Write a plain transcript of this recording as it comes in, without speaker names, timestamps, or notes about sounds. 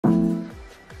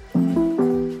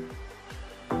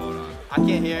I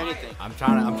can't hear anything. I'm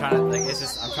trying to, like, it's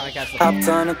just, I'm trying to catch the... Hopped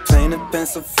on a plane to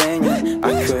Pennsylvania.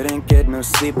 I couldn't get no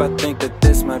sleep. I think that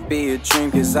this might be a dream,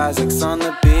 cause Isaac's on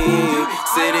the beat.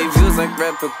 City views like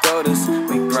red pagodas.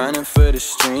 We grinding for the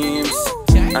streams.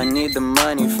 I need the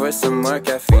money for some more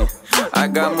caffeine. I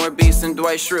got more beats than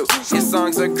Dwight Schrute. His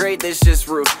songs are great, that's just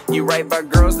rude. You write about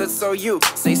girls, that's so you.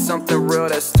 Say something real,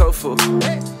 that's tofu.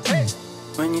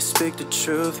 When you speak the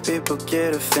truth, people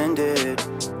get offended.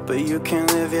 But you can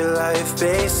live your life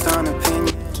based on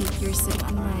opinion. Keep your sit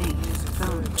on my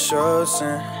phone.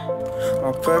 Chosen.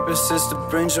 My purpose is to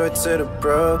bring joy to the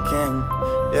broken.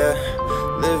 Yeah,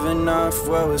 living off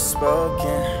what was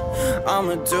spoken.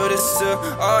 I'ma do this till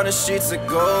all the streets are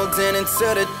golden,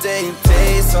 until the day it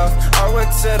pays off. I work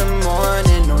till the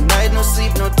morning, no night, no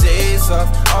sleep, no days off.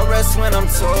 I'll rest when I'm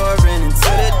touring,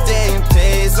 until the day it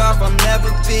pays off. I'm never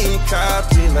being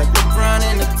copied, like LeBron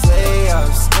in the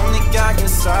playoffs. Only God can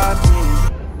stop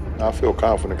me. I feel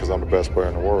confident because I'm the best player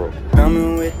in the world.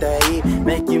 Coming with that heat,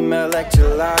 make you melt like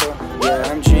gelato. Yeah,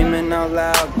 I'm dreaming out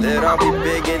loud that I'll be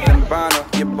bigger than Bono.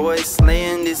 Your boy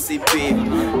slaying this EP.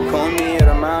 Call me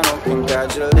hermano,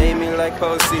 congratulate me like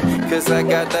Posey, cause I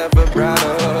got that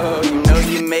vibrato. You know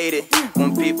you made it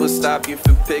when people stop you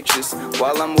for pictures,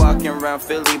 while I'm walking around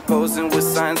Philly posing with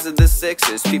signs of the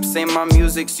Sixers. People say my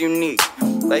music's unique,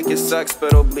 like it sucks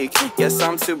but oblique. Yes,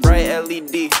 I'm too bright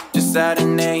LED. Just add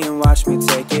an A and watch me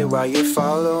take it. While you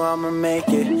follow, I'ma make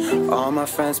it. All my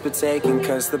friends partaking,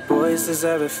 cause the boys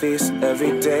deserve a feast.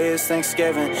 Every day is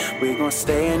Thanksgiving, we gon'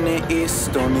 stay in the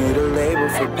East. Don't need a label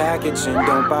for packaging,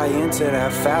 don't buy into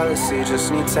that fallacy.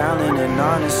 Just need talent and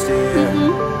honesty,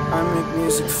 yeah. I make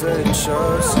music for the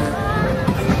chosen.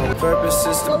 My purpose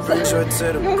is to bring joy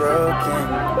to the broken.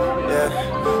 Yeah,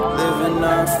 living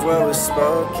off what was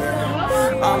spoken.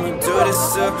 I'ma do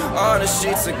this till all the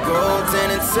streets are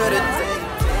golden, until the day it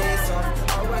pays off.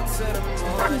 I work till the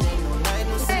morning, no night,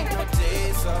 no sleep, no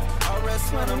days off. I'll rest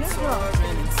when I'm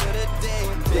touring, until the day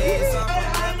it pays off.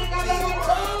 I'll never be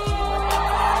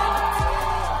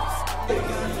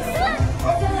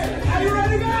Okay, are you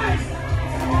ready, guys?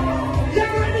 You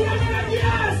ready?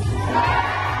 Yes!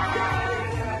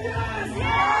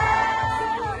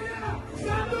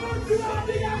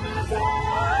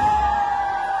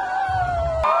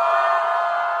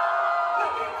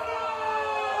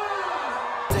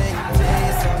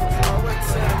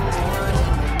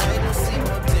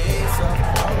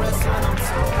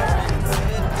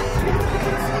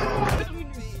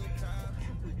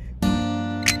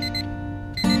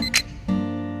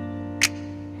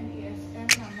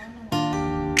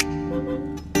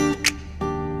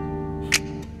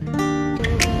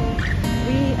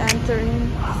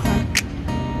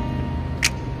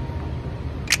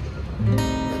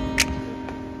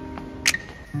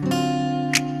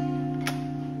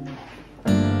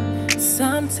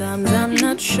 Sometimes I'm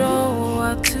not sure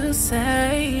what to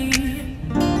say.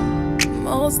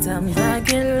 Most times I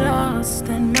get lost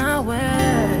in my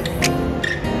way.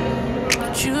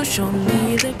 But you show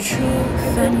me the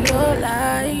truth and your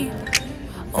light.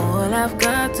 All I've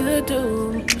got to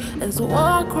do is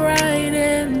walk right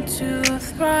into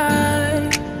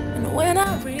thrive. And when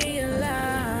I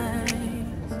realize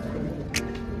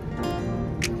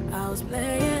I was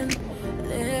playing,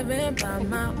 living by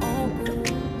my own rules,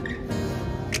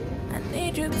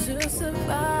 need you to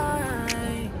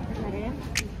survive.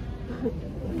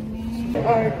 We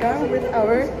are done with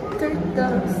our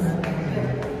turtles.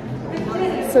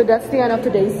 So that's the end of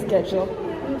today's schedule.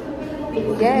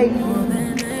 Yay! More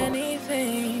than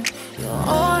anything, you're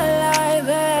all I've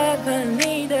ever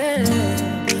needed.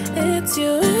 It's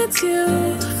you,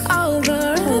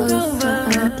 over and over.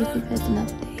 I want to give you guys an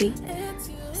update.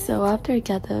 So after I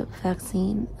got the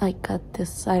vaccine, I got the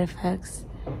side effects,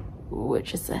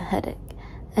 which is a headache,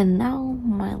 and now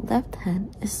my left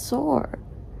hand is sore,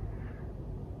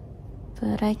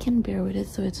 but I can bear with it,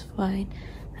 so it's fine.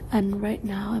 And right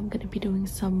now I'm gonna be doing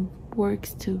some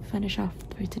works to finish off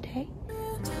for today.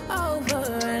 Over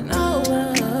and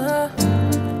over,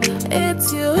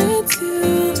 it's you,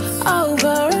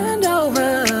 over and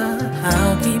over.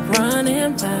 I'll keep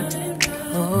running back,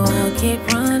 oh, I'll keep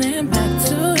running back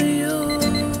to you.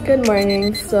 Good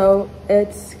morning. So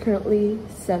it's currently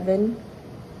 7.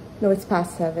 No, it's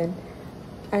past 7.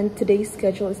 And today's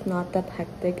schedule is not that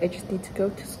hectic. I just need to go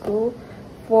to school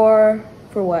for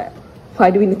what? Why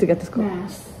do we need to get to school?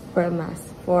 Mass. For a mass.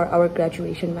 For our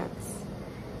graduation mass.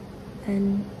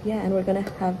 And yeah, and we're gonna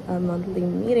have a monthly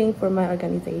meeting for my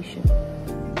organization.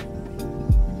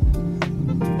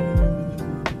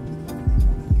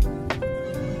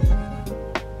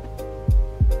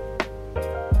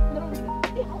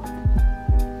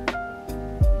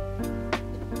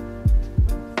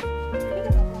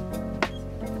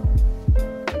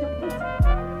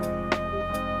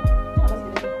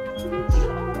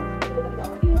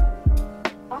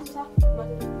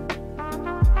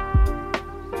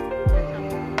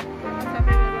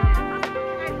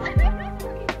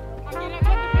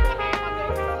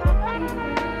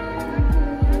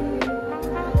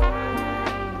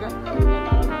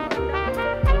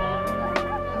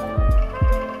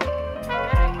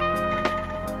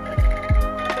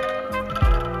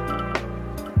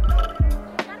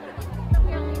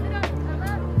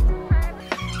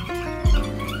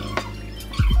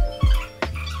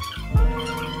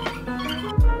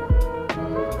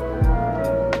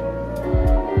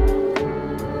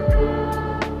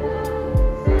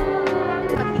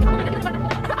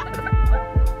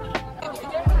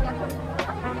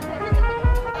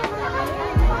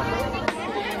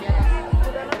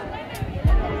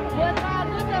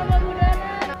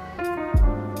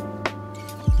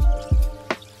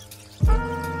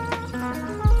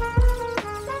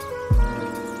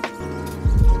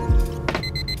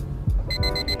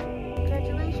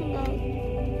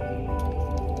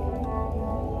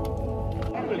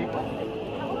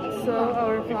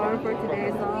 flower for today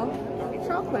is all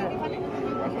chocolate.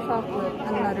 Chocolate,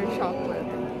 another chocolate.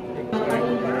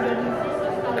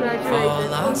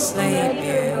 Fall asleep,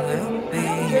 you will be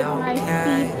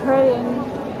okay.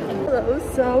 Hello,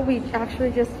 so we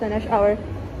actually just finished our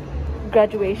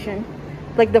graduation,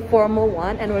 like the formal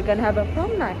one, and we're gonna have a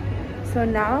prom night. So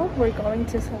now we're going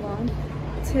to salon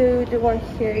to do our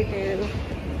hairdo.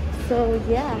 So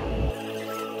yeah.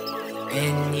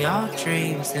 In your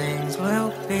dreams, things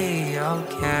will be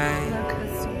okay. Look,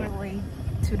 it's super late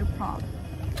to the prom.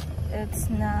 It's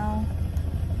now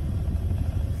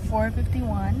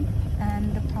 4:51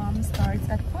 and the prom starts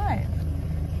at 5.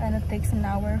 And it takes an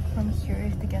hour from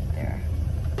here to get there.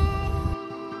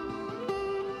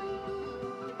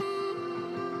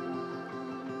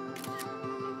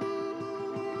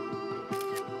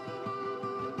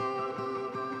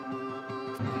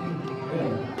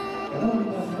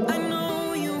 I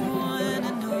know you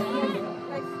wanna know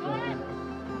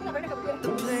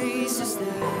the places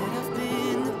that I've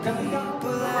been, the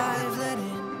people I've let in.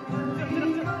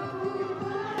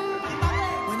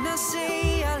 When I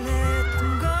say I let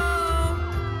them go,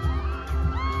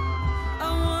 I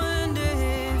wonder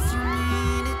if you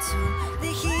mean it too.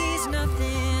 That he's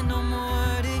nothing no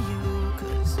more to you,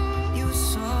 'cause you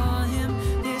saw him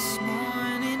this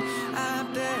morning. I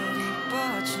bet he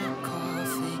bought you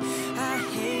coffee. I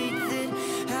hate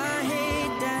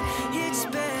that it's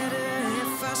better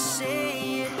if I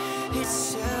say it. It's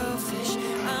selfish,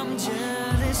 I'm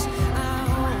jealous. I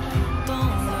hope you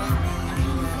don't love me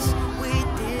less. We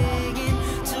dig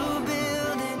into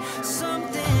building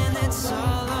something that's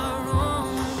all our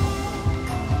own.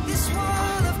 This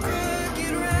wall of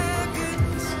crooked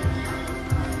records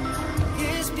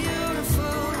is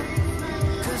beautiful,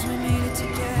 'cause we made it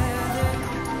together.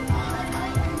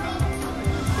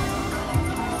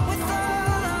 With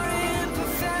all our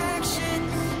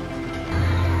imperfections,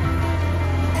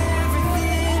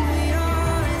 everything we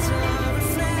are is a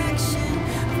reflection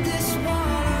of this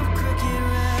wall of crooked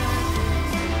records.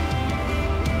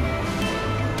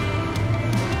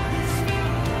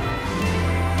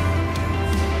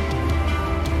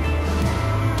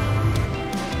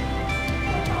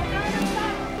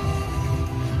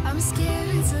 I'm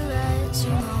scared to let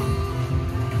you know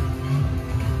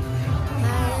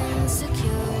my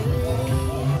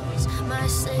insecurities. My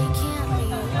slate can't be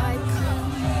wiped clean.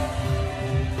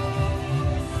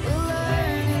 We're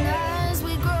learning as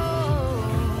we grow.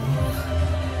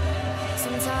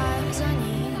 Sometimes I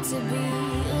need to be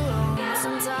alone.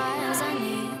 Sometimes I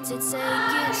need to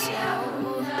take it slow.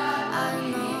 I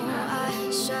know I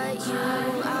shut you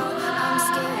out. I'm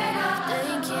scared of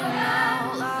thinking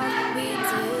out loud. We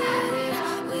did it.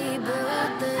 We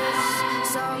built this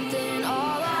something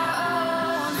all our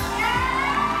own.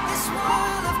 This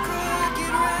wall of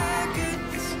crooked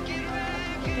records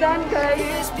Done, guys.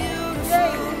 is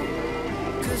beautiful,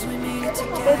 'cause we made it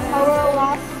together. It's our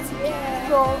last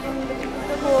school in the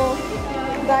beautiful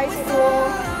guys school,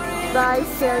 guys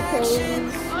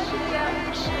staircase,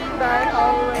 guys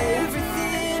hallway.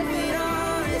 Everything we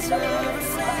are is a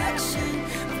reflection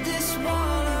of this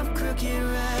wall of crooked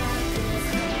records.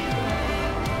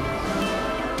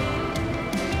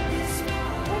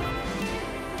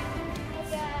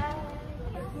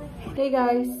 Hey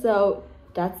guys, so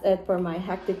that's it for my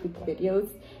hectic week videos.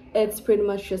 It's pretty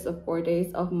much just 4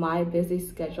 days of my busy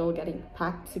schedule getting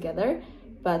packed together,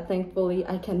 but thankfully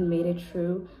I can made it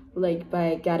through, like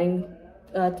by getting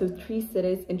to 3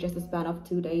 cities in just a span of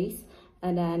 2 days,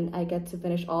 and then I get to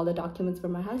finish all the documents for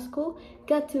my high school,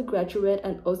 get to graduate,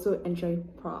 and also enjoy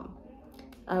prom.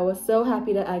 I was so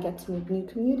happy that I get to meet new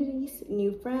communities,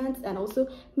 new friends, and also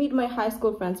meet my high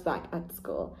school friends back at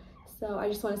school. So I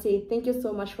just want to say thank you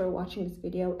so much for watching this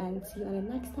video, and see you on the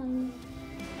next time.